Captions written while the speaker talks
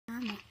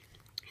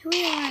Here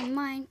we are in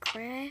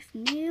Minecraft.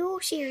 New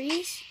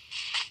series,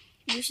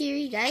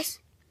 guys.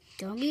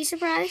 Don't be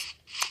surprised,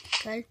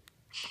 because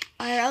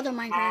our other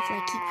Minecraft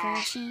like keep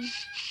crashing.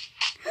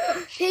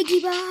 Piggy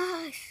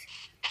boss!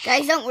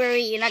 Guys, don't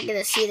worry. You're not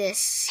gonna see this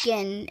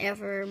skin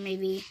ever.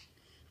 Maybe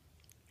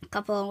a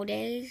couple of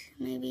days,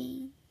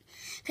 maybe,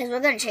 because we're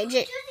gonna change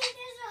it.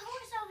 There's a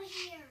horse over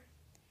here.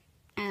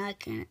 And I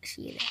can't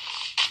see it.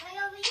 Right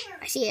over here.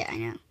 I see it. I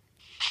know.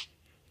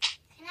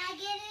 Can I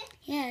get it?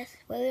 Yes,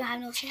 but we don't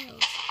have no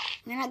shells.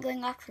 We're not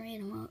going off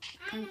creative mode.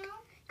 I know.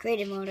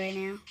 Creative mode right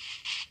now.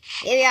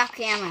 Maybe off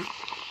camera.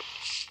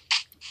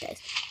 Guys,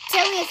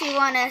 tell me if you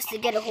want us to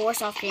get a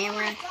horse off camera. Oh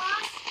my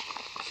gosh.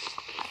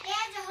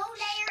 There's a whole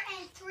layer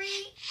and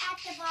 3 at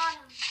the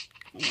bottom.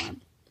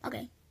 Yeah.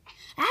 Okay.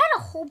 I had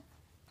a whole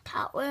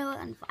top oil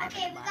and 5 Okay, at the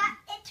we bottom.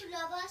 got it to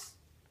love us.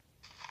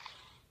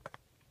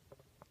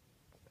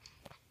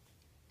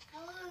 How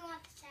long do we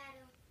want the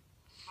shadow?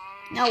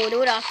 No, we'll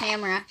do it off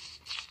camera.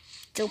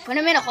 So put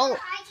him in a hole.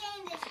 I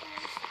came this way.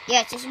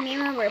 Yeah, just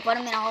remember, put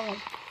him in a hole.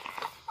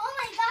 Oh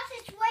my gosh,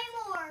 it's way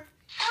more.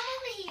 Come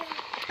over here.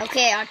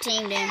 Okay, I'll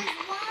tame There's them.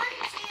 1,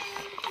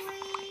 2,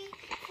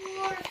 3,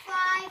 4,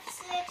 5,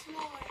 6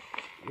 more.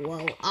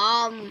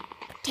 Whoa.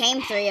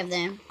 Tame 3 of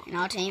them, and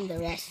I'll tame the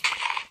rest.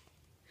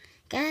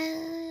 Guys,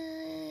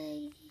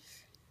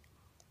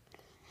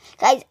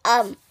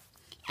 I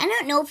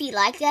don't know if you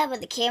like that,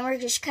 but the camera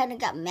just kind of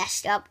got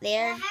messed up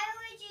there. Now, how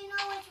would you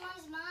know which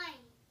one's mine?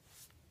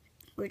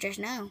 We just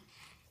know.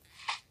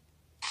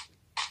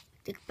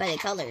 By the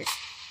colors.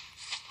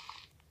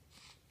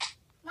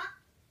 What?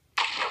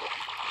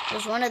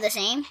 Was one of the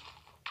same?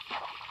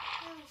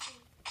 Let me see.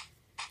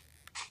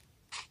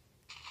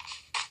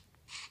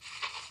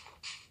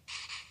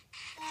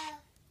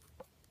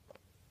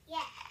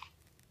 Yeah.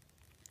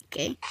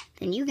 Okay,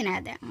 then you can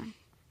add that one.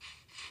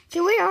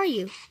 Okay, where are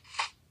you?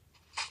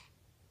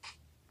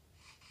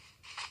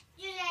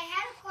 Dude, I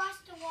had to cross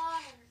the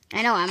water.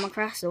 I know, I'm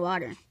across the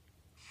water.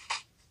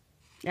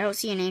 I don't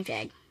see a name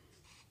tag.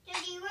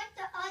 Dude, you went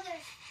the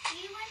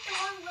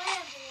wrong way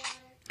of the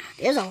water.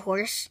 There's a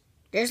horse.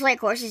 There's like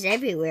horses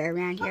everywhere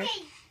around here.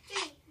 Okay,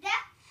 dude,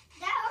 that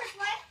horse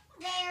right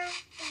there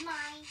is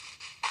mine.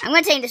 I'm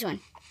gonna tame this one.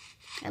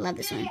 I love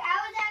this Dude, one. I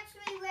was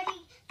actually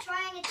ready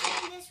trying to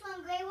tame this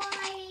one gray one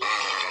right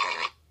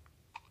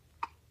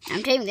here.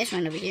 I'm taming this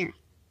one over here.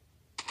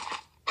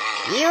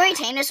 You already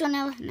tamed this one,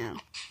 Ella? No,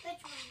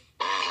 Which one?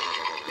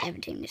 I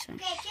haven't tamed this one.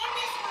 Okay, tame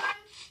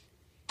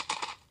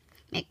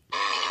this one.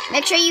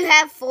 Make sure you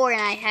have 4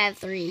 and I have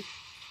 3.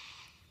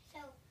 So,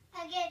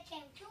 I get to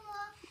tame 2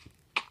 more.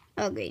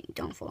 Oh great,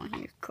 don't fall in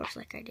here, of course,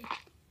 like I did.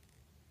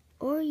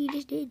 Or you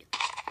just did.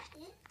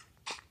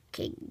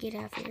 Okay, get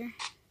out of here.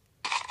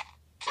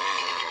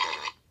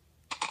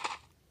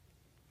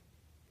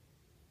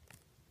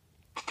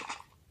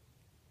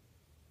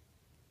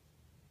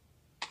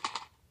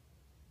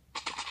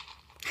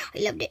 I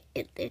loved it.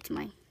 It's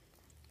mine.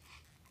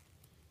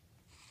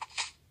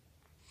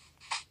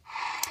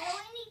 I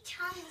only need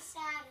tons of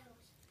saddles.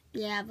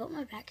 Yeah, but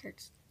my back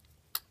hurts.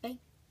 Okay.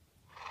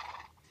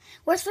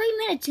 We're 3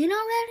 minutes in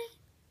already?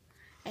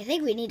 I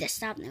think we need to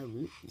stop now.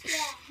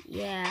 Yeah.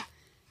 Yeah.